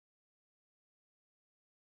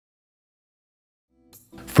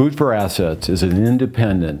Food for Assets is an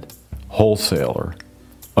independent wholesaler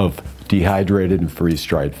of dehydrated and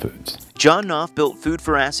freeze-dried foods. John Knauf built Food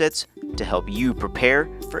for Assets to help you prepare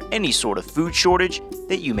for any sort of food shortage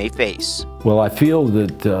that you may face. Well, I feel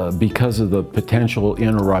that because of the potential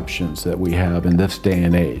interruptions that we have in this day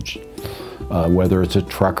and age, whether it's a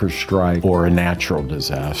trucker strike or a natural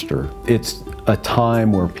disaster, it's a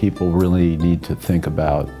time where people really need to think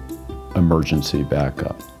about emergency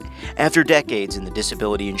backup. After decades in the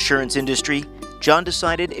disability insurance industry, John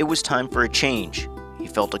decided it was time for a change. He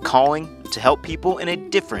felt a calling to help people in a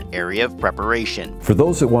different area of preparation. For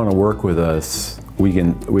those that want to work with us, we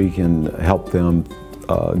can help them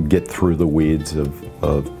get through the weeds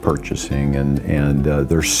of purchasing, and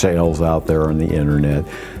there's sales out there on the internet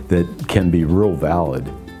that can be real valid,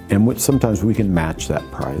 and sometimes we can match that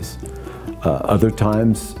price. Other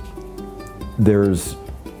times there's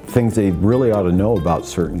things they really ought to know about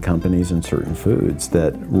certain companies and certain foods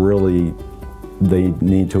that really they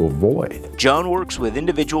need to avoid. John works with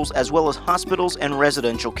individuals as well as hospitals and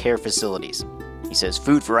residential care facilities. He says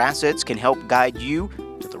Food for Assets can help guide you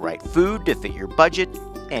to the right food to fit your budget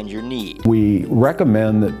and your need. We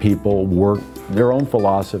recommend that people work their own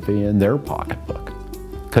philosophy in their pocketbook,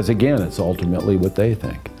 because again, it's ultimately what they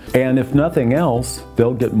think. And if nothing else,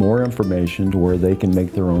 they'll get more information to where they can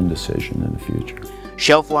make their own decision in the future.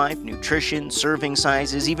 Shelf life, nutrition, serving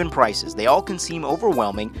sizes, even prices, they all can seem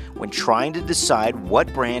overwhelming when trying to decide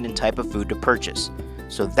what brand and type of food to purchase.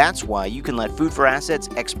 So that's why you can let Food for Assets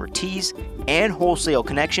expertise and wholesale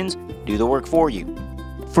connections do the work for you.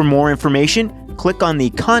 For more information, click on the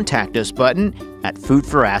Contact Us button at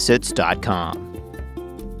foodforassets.com.